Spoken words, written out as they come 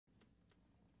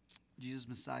Jesus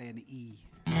Messiah in E.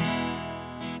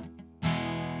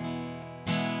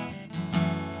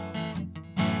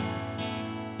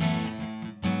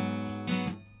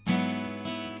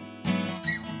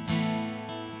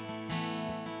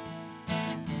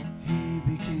 He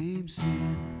became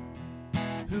sin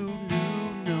who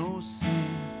knew no sin,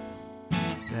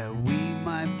 that we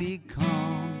might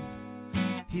become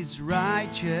his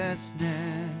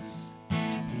righteousness.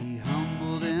 He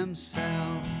humbled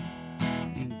himself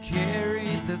and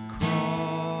carried the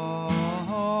cross.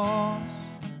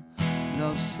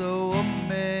 Love so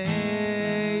amazing,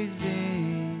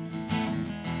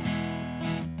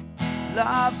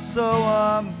 love so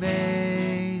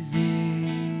amazing.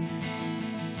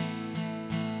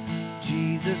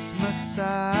 Jesus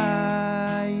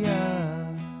Messiah,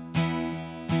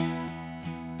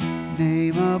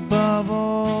 name above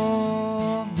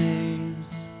all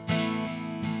names,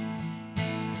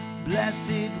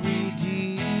 blessed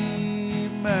Redeemer,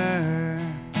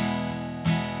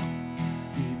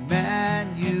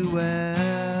 Emmanuel,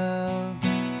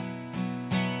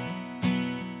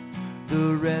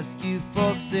 the rescue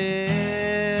for sinners,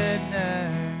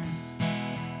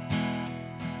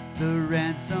 the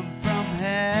ransom from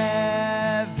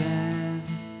heaven.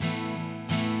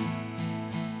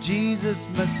 Jesus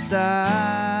Messiah,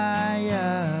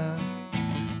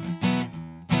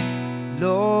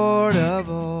 Lord of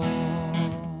all.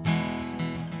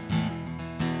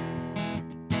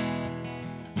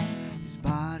 His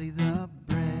body the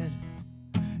bread,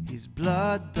 his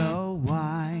blood the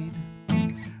wine,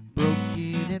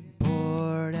 broken and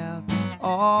poured out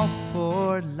all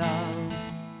for love.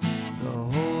 The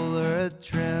whole earth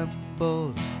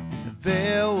trembled and the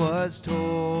veil was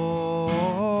torn.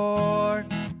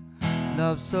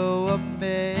 Love so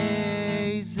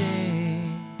amazing,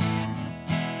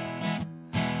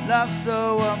 love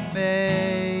so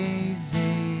amazing.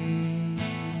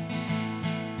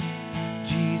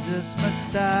 Jesus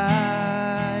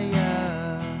Messiah,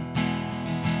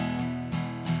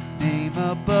 name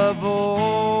above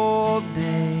all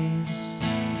names,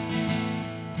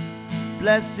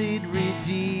 blessed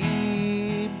Redeemer,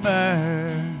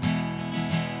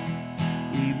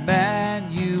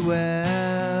 Emmanuel,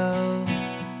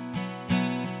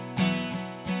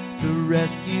 the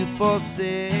rescue for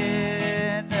sinners,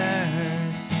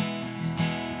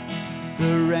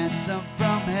 the ransom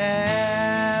from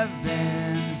heaven.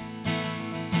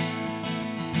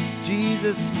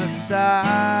 Jesus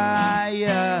Messiah,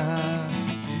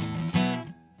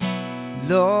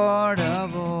 Lord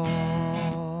of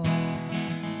all.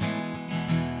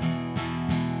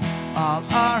 All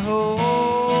our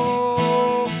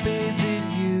hope is in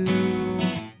you.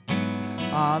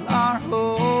 All our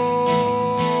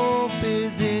hope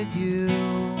is in you.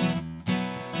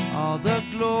 All the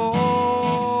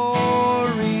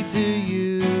glory to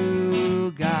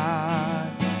you,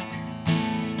 God.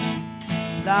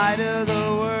 Light of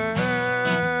the world,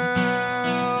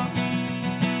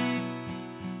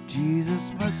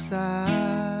 Jesus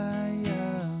Messiah,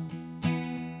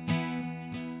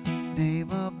 name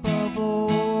above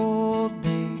all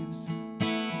names,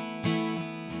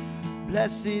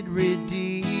 blessed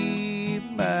Redeemer,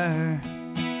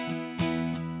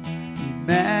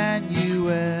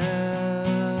 Emmanuel,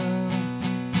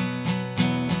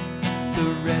 the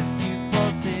rescue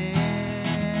for sinners,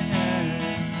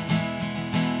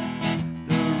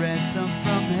 the ransom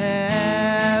from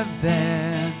heaven.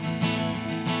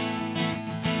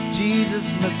 Jesus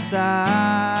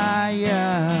Messiah,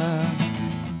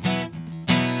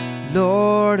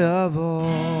 Lord of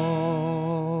all.